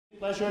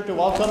Pleasure to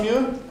welcome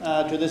you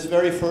to this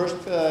very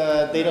first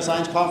data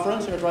science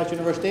conference here at Rice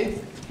University.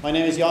 My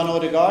name is Jan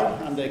Odegaard.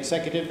 I'm the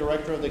Executive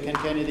Director of the Ken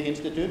Kennedy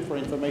Institute for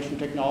Information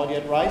Technology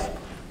at Rice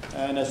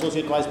and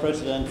Associate Vice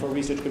President for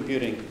Research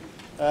Computing.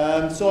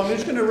 So I'm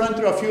just going to run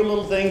through a few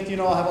little things,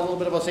 have a little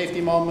bit of a safety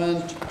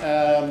moment,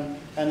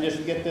 and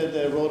just get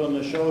the road on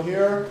the show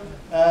here.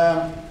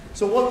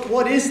 So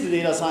what is the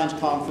Data Science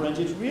Conference?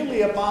 It's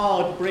really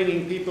about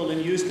bringing people in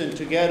Houston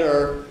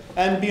together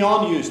and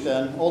beyond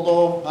Houston,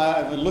 although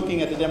I've been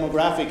looking at the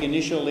demographic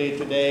initially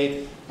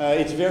today,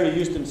 it's very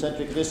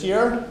Houston-centric this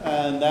year,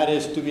 and that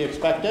is to be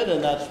expected,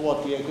 and that's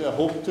what we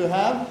hope to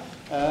have.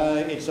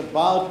 It's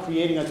about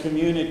creating a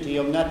community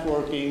of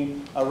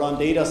networking around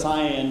data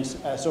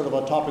science as sort of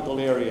a topical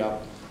area.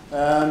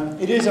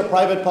 It is a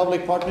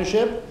private-public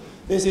partnership.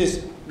 This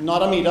is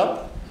not a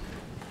meetup.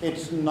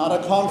 It's not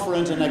a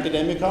conference, an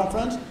academic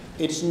conference.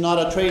 It's not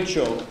a trade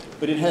show,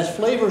 but it has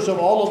flavors of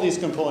all of these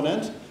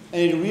components.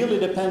 And it really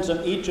depends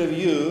on each of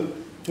you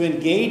to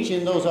engage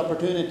in those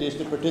opportunities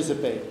to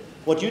participate.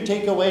 What you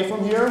take away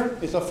from here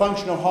is a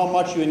function of how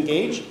much you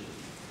engage,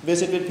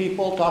 visit with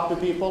people, talk to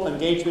people,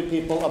 engage with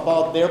people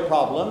about their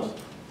problems.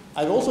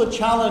 I'd also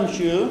challenge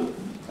you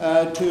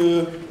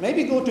to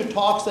maybe go to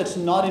talks that's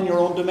not in your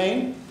own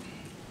domain.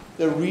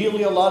 There's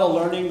really a lot of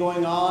learning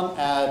going on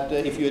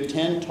if you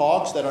attend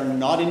talks that are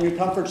not in your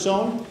comfort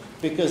zone,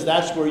 because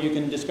that's where you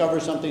can discover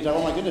something like,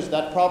 oh my goodness,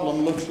 that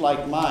problem looks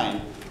like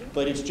mine.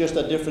 But it's just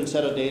a different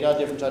set of data,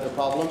 different set of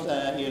problems,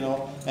 and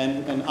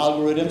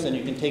algorithms, and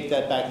you can take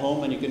that back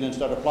home and you can then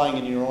start applying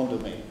it in your own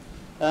domain.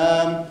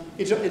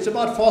 It's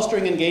about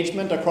fostering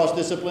engagement across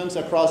disciplines,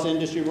 across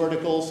industry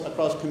verticals,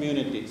 across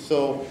communities.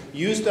 So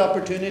use the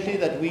opportunity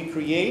that we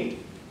create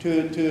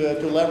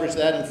to leverage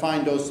that and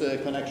find those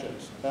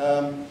connections.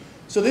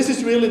 So this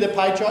is really the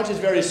pie chart. It's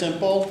very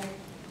simple.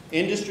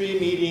 Industry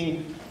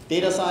meeting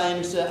data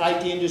science,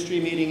 IT industry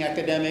meeting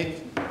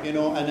academic, and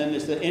then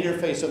it's the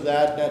interface of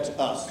that, that's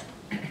us.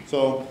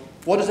 So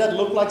what does that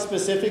look like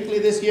specifically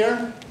this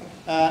year?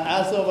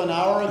 As of an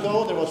hour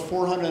ago, there was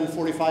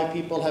 445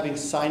 people having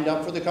signed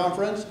up for the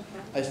conference.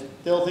 I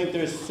still think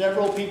there's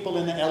several people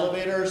in the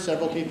elevator,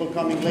 several people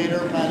coming later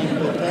planning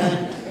to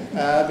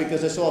attend,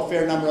 because I saw a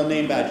fair number of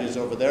name badges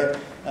over there.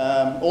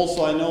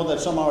 Also, I know that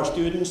some of our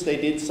students, they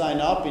did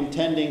sign up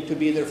intending to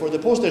be there for the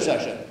poster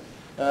session.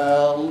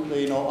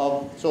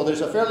 So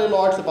there's a fairly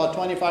large, about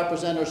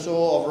 25% or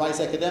so of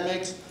Rice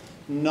academics,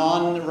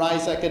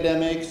 non-Rice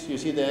academics. You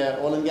see the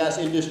oil and gas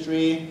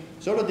industry,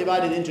 sort of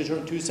divided into sort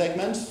of two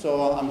segments.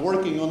 So I'm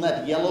working on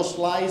that yellow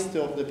slice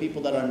of the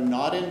people that are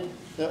not in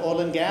the oil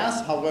and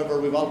gas.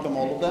 However, we welcome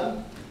all of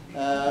them.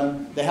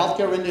 The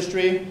healthcare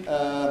industry,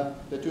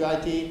 the two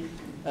IT.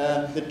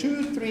 The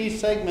 2-3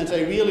 segments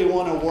I really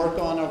want to work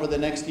on over the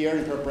next year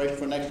in preparation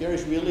for next year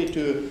is really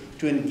to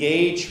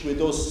engage with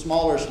those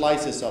smaller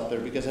slices up there,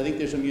 because I think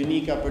there's some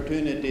unique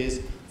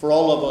opportunities for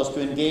all of us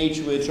to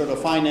engage with sort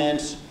of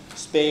finance,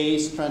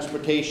 space,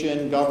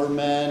 transportation,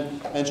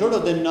 government, and sort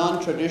of the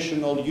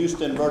non-traditional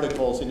Houston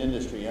verticals in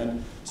industry.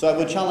 And so I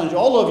would challenge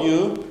all of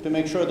you to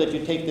make sure that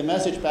you take the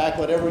message back,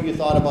 whatever you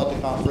thought about the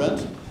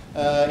conference.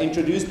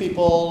 Introduce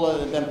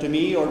people, them to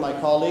me or my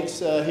colleagues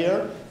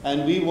here,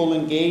 and we will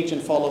engage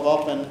and follow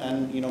up,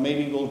 and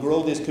maybe we'll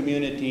grow this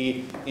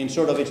community in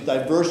sort of its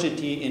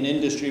diversity in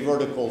industry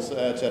verticals,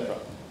 etc.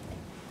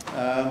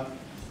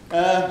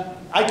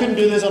 I couldn't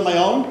do this on my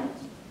own.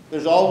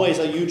 There's always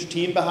a huge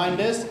team behind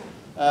this.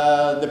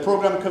 The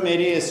program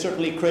committee is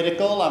certainly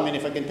critical. I mean,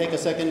 if I can take a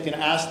second, you can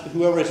ask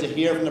whoever is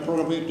here from the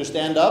program committee to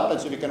stand up, and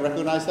so we can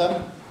recognize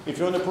them. If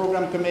you're on the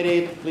program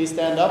committee, please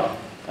stand up.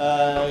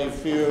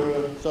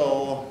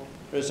 So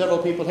there's several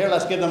people here.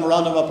 Let's give them a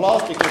round of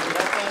applause because we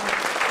have them.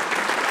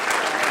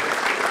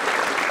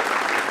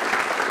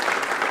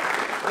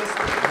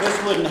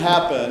 This wouldn't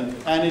happen,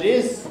 and it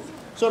is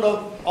sort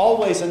of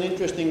always an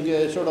interesting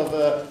sort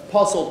of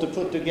puzzle to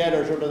put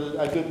together sort of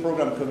a good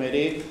program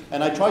committee.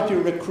 And I try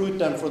to recruit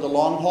them for the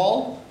long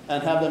haul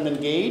and have them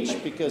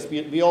engaged, because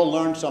we all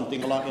learn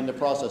something along in the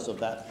process of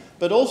that.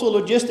 But also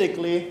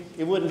logistically,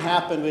 it wouldn't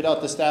happen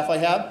without the staff I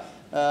have.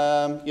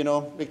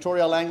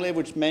 Victoria Langley,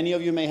 which many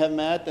of you may have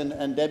met,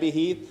 and Debbie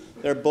Heath,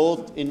 they're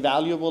both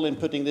invaluable in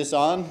putting this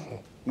on.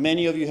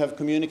 Many of you have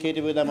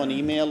communicated with them on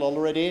email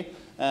already.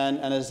 And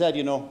as I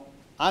said,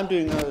 I'm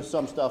doing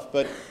some stuff,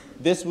 but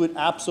this would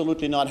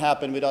absolutely not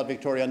happen without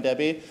Victoria and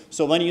Debbie.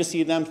 So when you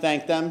see them,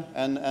 thank them,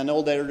 and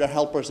all their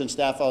helpers and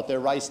staff out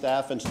there, Rice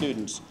staff and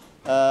students.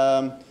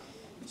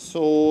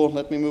 So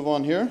let me move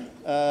on here.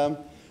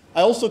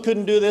 I also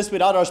couldn't do this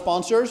without our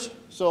sponsors.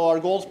 So our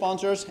gold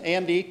sponsors,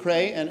 AMD,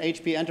 Cray, and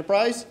HP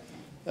Enterprise,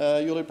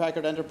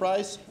 Hewlett-Packard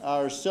Enterprise.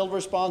 Our silver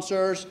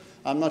sponsors,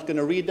 I'm not going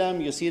to read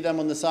them. You see them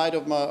on the side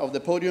of the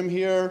podium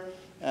here.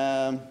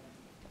 And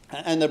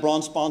the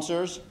bronze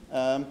sponsors.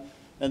 And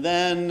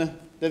then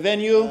the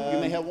venue, you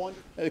may have one.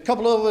 A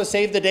couple of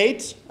save the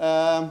dates.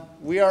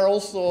 We are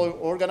also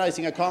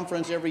organizing a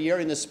conference every year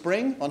in the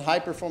spring on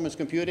high-performance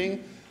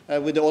computing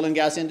with the oil and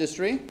gas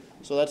industry.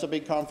 So that's a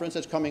big conference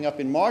that's coming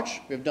up in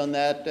March. We've done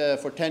that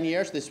for 10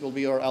 years. This will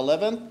be our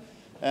 11th.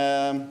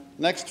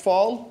 Next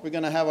fall, we're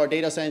going to have our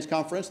data science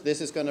conference. This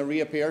is going to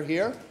reappear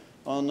here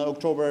on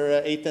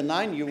October 8th and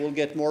 9th. You will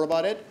get more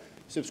about it.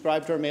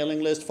 Subscribe to our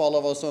mailing list,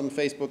 follow us on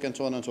Facebook, and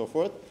so on and so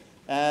forth.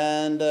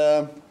 And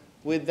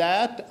with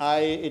that,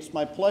 it's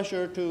my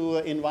pleasure to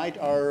invite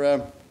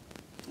our,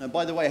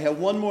 by the way, I have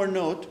one more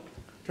note.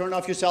 Turn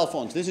off your cell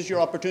phones. This is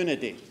your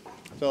opportunity.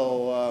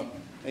 So,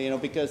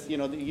 because,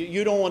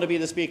 you don't want to be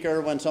the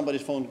speaker when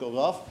somebody's phone goes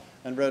off.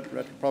 And Red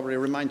probably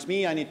reminds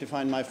me I need to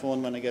find my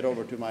phone when I get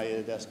over to my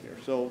desk here.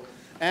 So,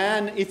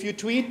 and if you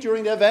tweet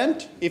during the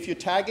event, if you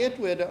tag it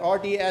with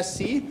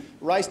RDSC,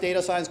 Rice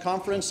Data Science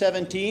Conference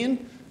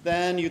 17,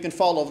 then you can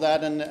follow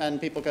that and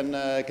people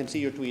can see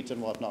your tweets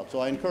and whatnot.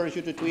 So I encourage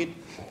you to tweet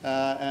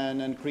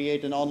and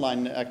create an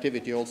online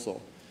activity also.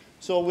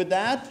 So with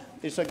that,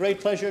 it's a great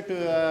pleasure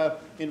to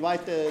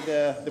invite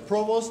the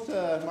provost,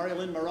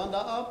 Marilyn Miranda,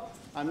 up.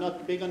 I'm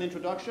not big on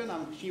introduction.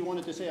 She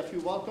wanted to say a few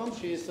welcomes.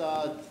 She's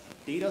a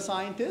data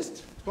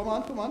scientist. Come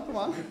on.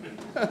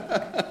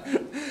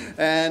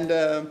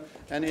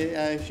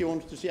 and she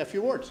wants to say a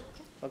few words.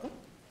 Okay.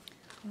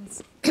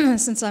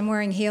 Since I'm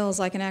wearing heels,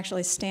 I can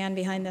actually stand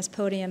behind this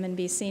podium and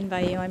be seen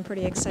by you. I'm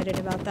pretty excited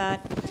about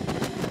that.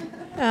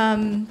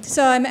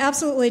 So I'm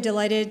absolutely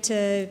delighted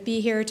to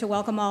be here to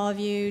welcome all of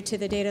you to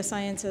the Data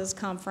Sciences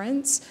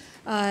Conference.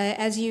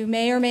 As you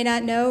may or may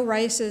not know,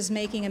 Rice is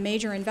making a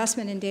major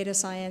investment in data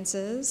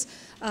sciences.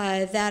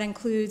 That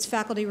includes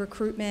faculty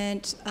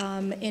recruitment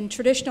in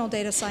traditional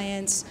data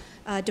science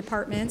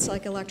departments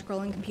like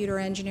electrical and computer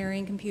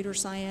engineering, computer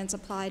science,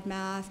 applied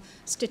math,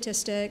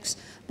 statistics,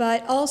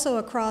 but also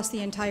across the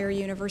entire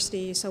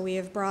university. So we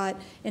have brought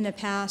in the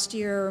past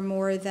year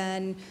more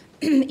than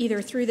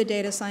either through the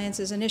Data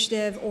Sciences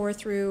Initiative or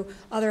through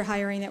other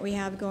hiring that we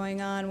have going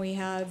on. We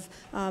have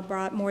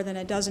brought more than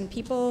a dozen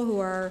people who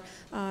are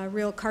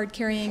real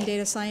card-carrying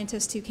data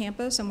scientists to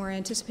campus, and we're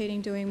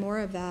anticipating doing more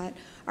of that.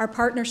 Our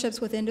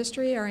partnerships with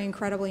industry are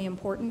incredibly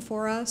important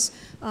for us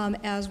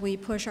as we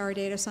push our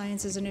Data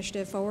Sciences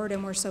Initiative forward,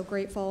 and we're so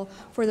grateful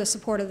for the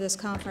support of this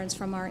conference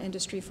from our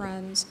industry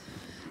friends.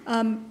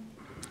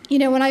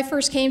 When I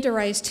first came to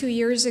Rice 2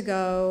 years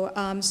ago,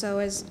 so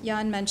as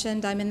Jan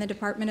mentioned, I'm in the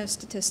Department of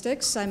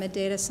Statistics. I'm a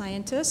data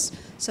scientist.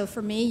 So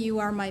for me, you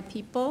are my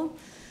people.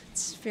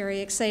 It's very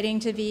exciting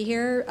to be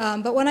here.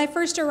 But when I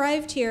first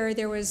arrived here,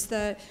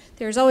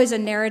 there's always a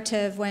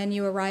narrative when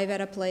you arrive at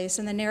a place.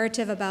 And the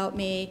narrative about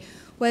me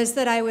was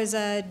that I was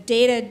a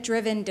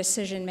data-driven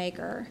decision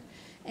maker.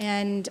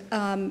 And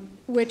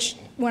which,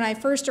 when I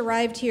first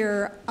arrived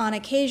here, on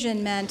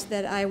occasion meant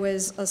that I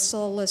was a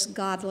soulless,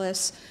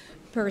 godless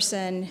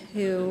person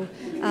who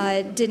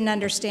didn't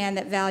understand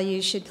that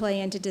values should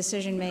play into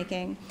decision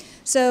making.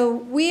 So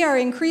we are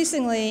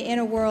increasingly in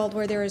a world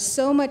where there is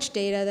so much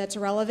data that's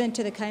relevant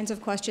to the kinds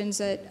of questions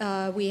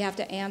that we have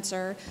to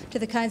answer, to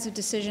the kinds of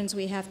decisions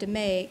we have to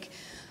make.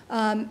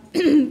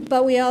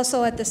 But we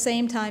also at the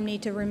same time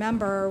need to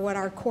remember what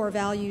our core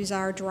values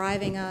are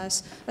driving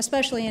us,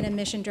 especially in a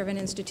mission-driven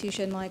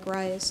institution like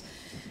Rice.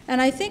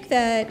 And I think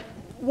that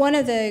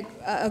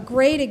a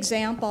great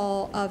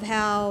example of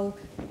how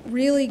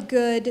really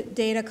good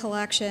data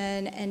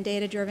collection and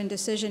data-driven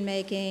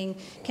decision-making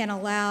can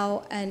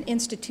allow an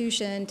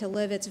institution to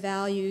live its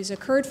values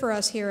occurred for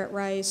us here at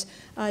Rice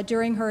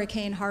during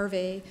Hurricane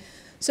Harvey.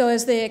 So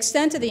as the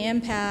extent of the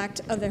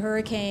impact of the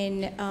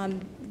hurricane,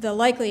 the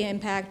likely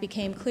impact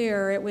became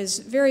clear, it was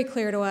very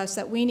clear to us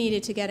that we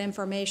needed to get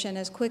information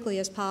as quickly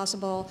as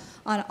possible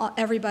on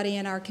everybody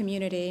in our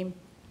community.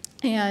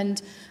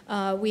 And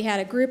we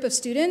had a group of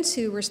students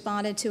who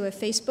responded to a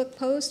Facebook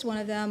post. One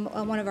of them,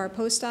 one of our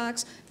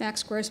postdocs,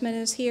 Max Grossman,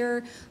 is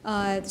here.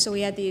 So we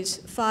had these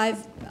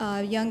 5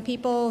 young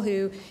people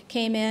who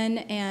came in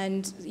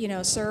and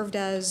served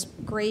as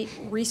great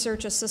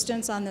research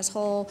assistants on this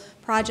whole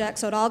project.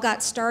 So it all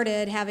got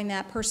started, having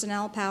that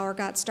personnel power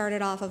got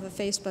started off of a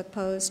Facebook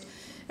post.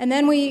 And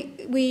then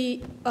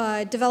we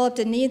developed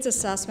a needs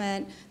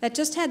assessment that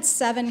just had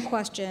 7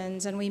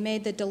 questions, and we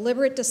made the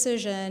deliberate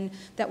decision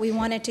that we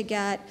wanted to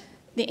get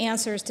the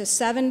answers to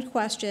 7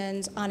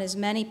 questions on as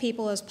many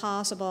people as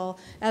possible,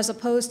 as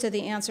opposed to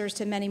the answers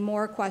to many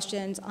more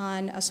questions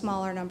on a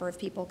smaller number of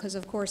people, because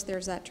of course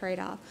there's that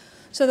trade-off.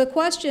 So the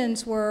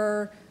questions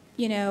were,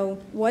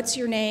 what's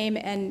your name,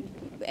 and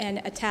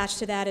attached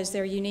to that is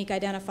their unique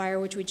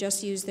identifier, which we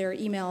just used their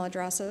email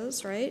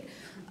addresses, right?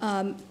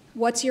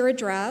 What's your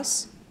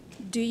address?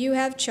 Do you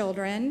have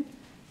children?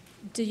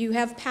 Do you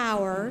have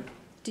power?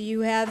 Do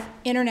you have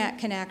internet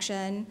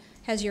connection?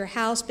 Has your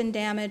house been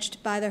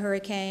damaged by the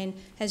hurricane?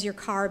 Has your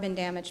car been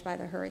damaged by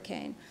the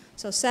hurricane?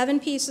 So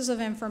 7 pieces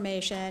of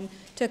information,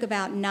 took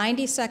about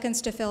 90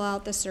 seconds to fill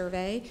out the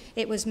survey.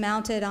 It was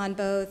mounted on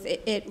both,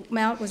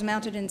 was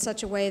mounted in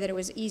such a way that it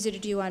was easy to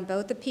do on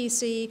both a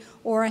PC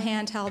or a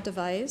handheld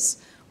device.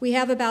 We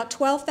have about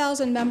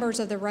 12,000 members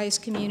of the Rice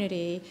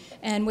community,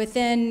 and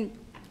within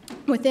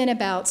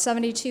about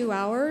 72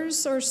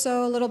 hours or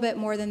so, a little bit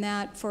more than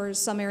that for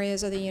some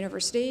areas of the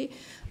university,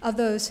 of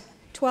those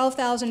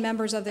 12,000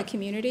 members of the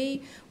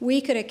community,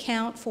 we could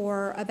account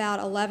for about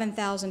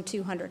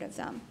 11,200 of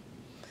them.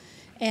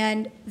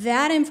 And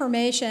that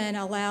information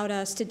allowed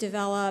us to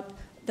develop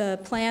the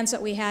plans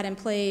that we had in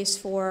place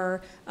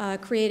for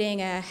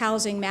creating a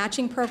housing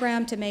matching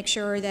program to make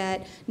sure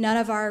that none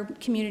of our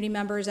community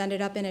members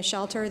ended up in a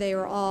shelter. They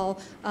were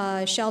all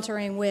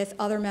sheltering with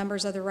other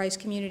members of the Rice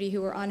community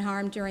who were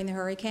unharmed during the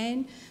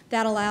hurricane.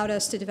 That allowed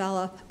us to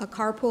develop a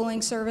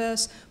carpooling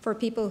service for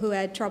people who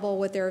had trouble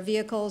with their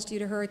vehicles due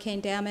to hurricane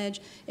damage.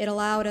 It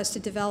allowed us to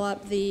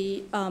develop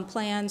the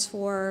plans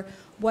for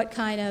what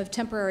kind of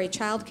temporary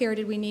childcare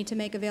did we need to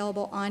make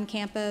available on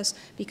campus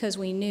because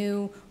we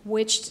knew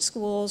which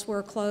schools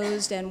were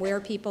closed and where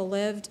people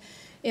lived.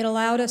 It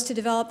allowed us to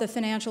develop the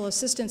financial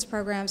assistance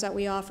programs that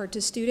we offered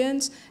to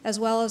students, as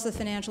well as the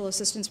financial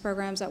assistance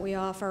programs that we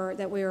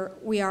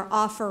are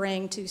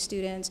offering to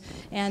students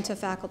and to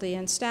faculty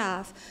and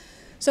staff.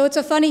 So it's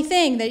a funny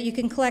thing that you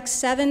can collect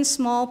 7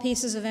 small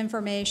pieces of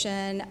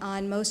information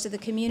on most of the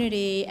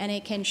community, and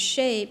it can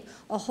shape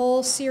a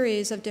whole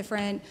series of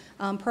different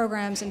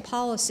programs and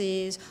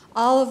policies,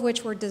 all of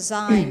which were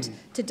designed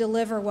to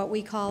deliver what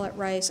we call at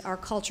Rice our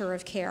culture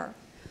of care,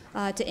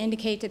 to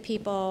indicate to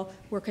people,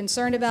 we're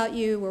concerned about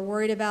you, we're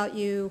worried about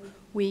you,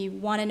 we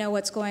want to know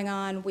what's going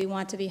on, we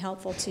want to be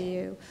helpful to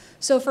you.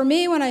 So for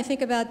me, when I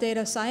think about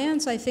data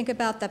science, I think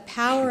about the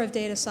power of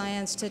data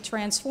science to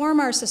transform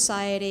our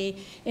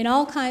society in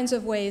all kinds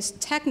of ways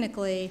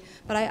technically,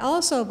 but I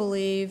also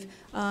believe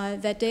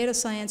that data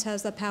science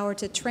has the power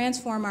to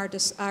transform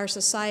our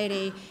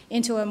society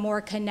into a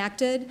more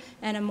connected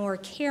and a more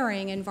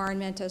caring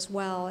environment as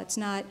well. It's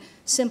not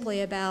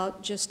simply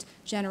about just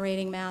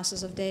generating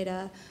masses of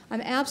data.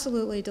 I'm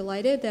absolutely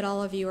delighted that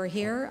all of you are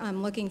here.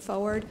 I'm looking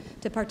forward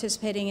to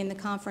participating in the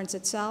conference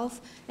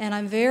itself, and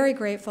I'm very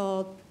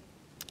grateful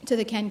to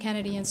the Ken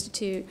Kennedy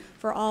Institute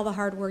for all the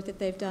hard work that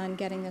they've done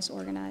getting this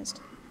organized.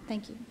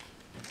 Thank you.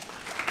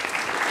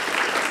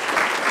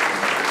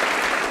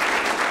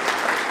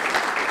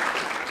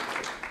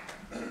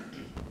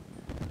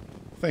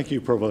 Thank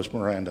you, Provost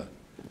Miranda.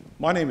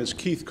 My name is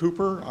Keith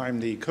Cooper. I'm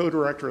the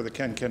co-director of the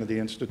Ken Kennedy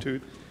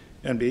Institute.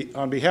 And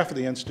on behalf of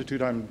the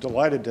Institute, I'm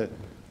delighted to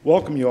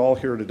welcome you all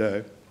here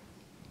today.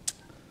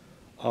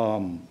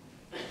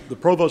 The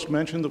Provost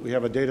mentioned that we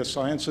have a data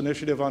science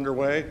initiative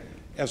underway.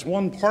 As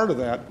one part of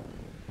that,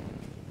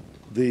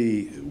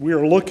 we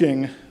are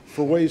looking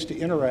for ways to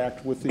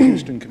interact with the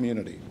Houston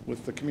community,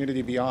 with the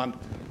community beyond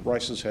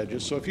Rice's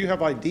hedges. So if you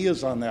have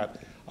ideas on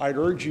that, I'd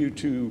urge you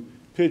to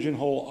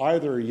pigeonhole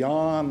either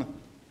Jan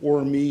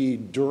or me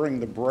during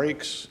the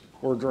breaks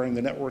or during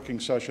the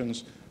networking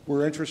sessions.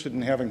 We're interested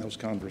in having those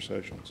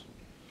conversations.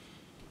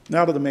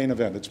 Now to the main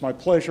event. It's my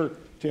pleasure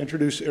to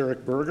introduce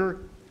Eric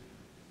Berger.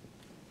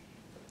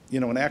 You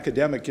know, an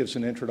academic gives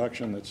an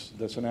introduction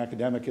that's an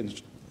academic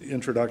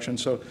introduction.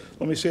 So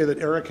let me say that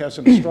Eric has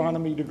an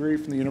astronomy degree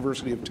from the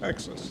University of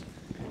Texas.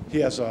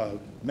 He has a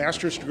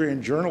master's degree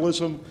in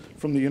journalism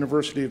from the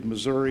University of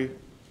Missouri,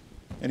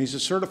 and he's a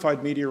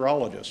certified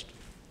meteorologist.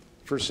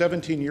 For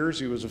 17 years,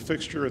 he was a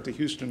fixture at the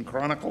Houston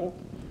Chronicle.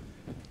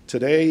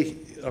 Today,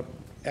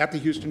 at the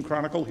Houston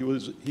Chronicle, he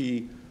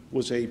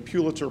was a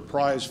Pulitzer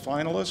Prize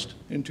finalist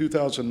in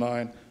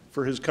 2009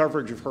 for his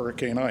coverage of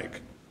Hurricane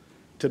Ike.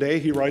 Today,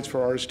 he writes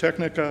for Ars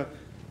Technica,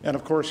 and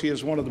of course, he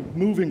is one of the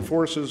moving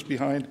forces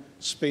behind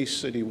Space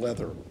City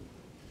Weather.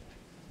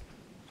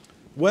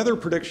 Weather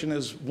prediction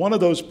is one of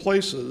those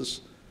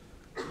places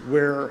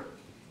where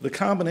the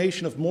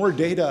combination of more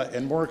data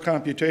and more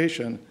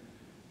computation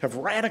have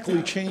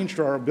radically changed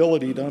our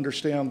ability to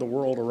understand the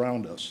world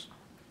around us.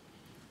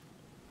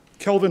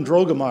 Kelvin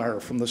Drogemeyer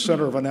from the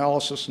Center of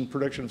Analysis and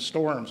Prediction of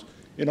Storms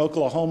in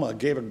Oklahoma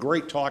gave a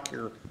great talk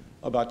here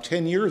about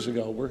 10 years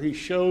ago where he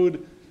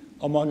showed,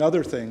 among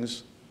other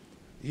things,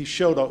 he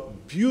showed a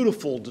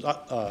beautiful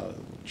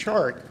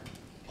chart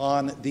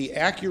on the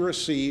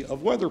accuracy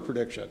of weather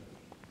prediction.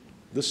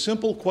 The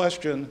simple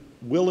question,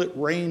 will it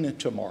rain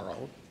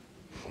tomorrow?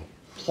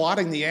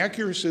 Plotting the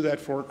accuracy of that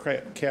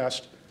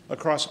forecast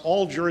across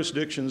all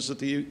jurisdictions that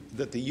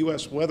the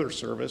U.S. Weather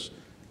Service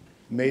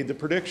made the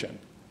prediction.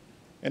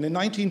 And in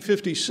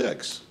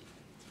 1956,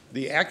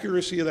 the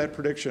accuracy of that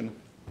prediction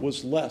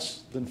was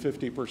less than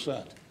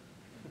 50%.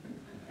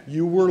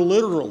 You were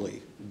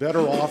literally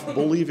better off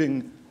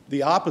believing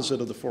the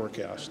opposite of the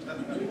forecast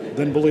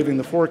than believing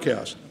the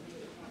forecast.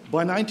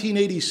 By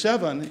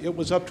 1987, it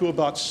was up to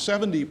about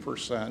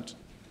 70%,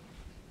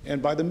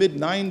 and by the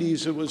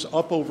mid-90s, it was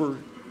up over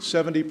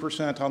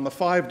 70% on the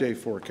 5-day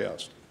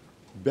forecast.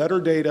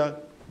 Better data,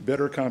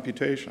 better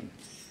computation.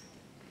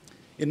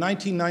 In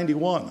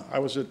 1991, I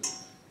was at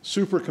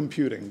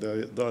Supercomputing,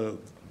 the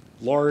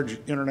large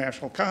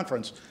international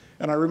conference,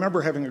 and I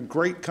remember having a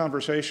great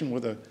conversation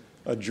with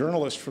a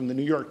journalist from the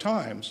New York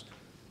Times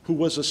who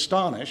was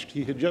astonished.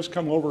 He had just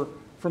come over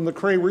from the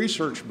Cray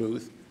research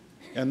booth,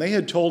 and they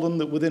had told him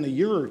that within a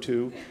year or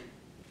two,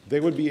 they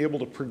would be able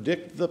to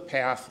predict the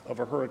path of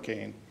a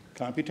hurricane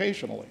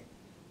computationally.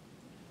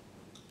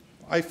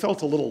 I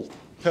felt a little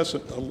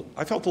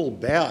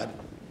bad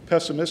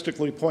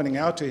pessimistically pointing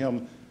out to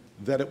him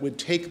that it would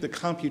take the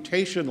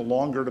computation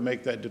longer to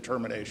make that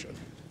determination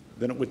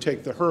than it would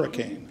take the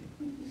hurricane.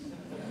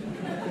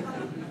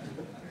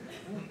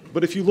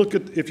 But if you look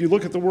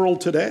at the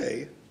world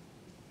today,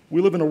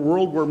 we live in a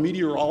world where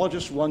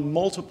meteorologists run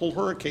multiple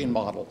hurricane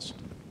models.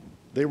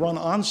 They run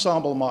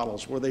ensemble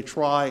models where they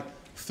try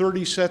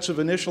 30 sets of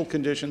initial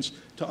conditions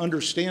to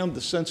understand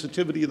the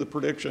sensitivity of the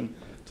prediction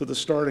to the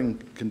starting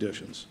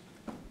conditions.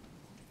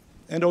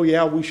 And oh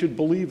yeah, we should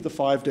believe the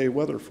 5-day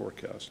weather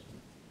forecast.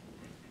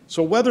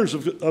 So weather's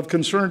of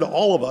concern to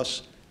all of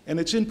us, and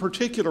it's in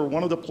particular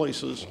one of the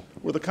places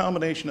where the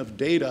combination of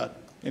data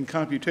and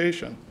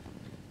computation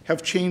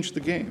have changed the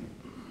game.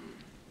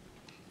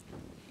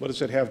 What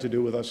does it have to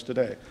do with us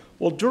today?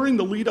 Well, during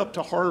the lead up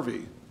to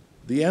Harvey,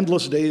 the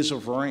endless days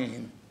of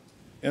rain,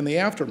 and the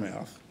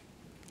aftermath,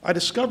 I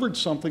discovered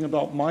something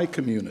about my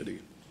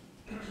community.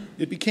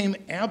 It became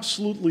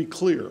absolutely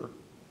clear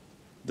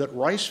that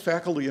Rice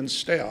faculty and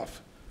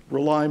staff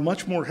rely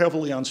much more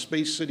heavily on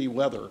Space City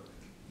weather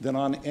than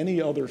on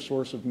any other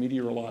source of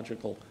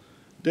meteorological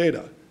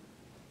data.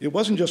 It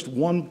wasn't just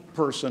one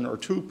person or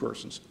two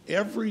persons.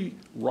 Every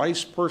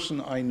Rice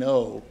person I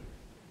know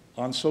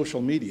on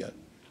social media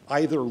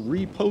either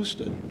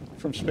reposted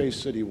from Space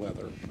City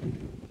weather,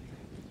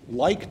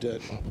 liked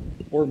it,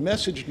 or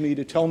messaged me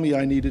to tell me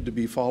I needed to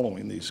be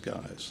following these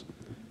guys.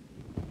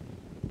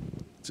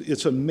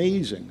 It's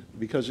amazing,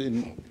 because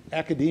in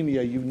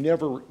academia you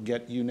never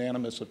get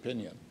unanimous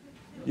opinion.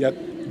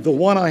 Yet the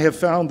one I have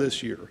found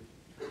this year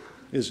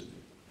is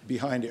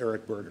behind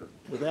Eric Berger.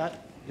 With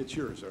that, it's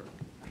yours, Eric.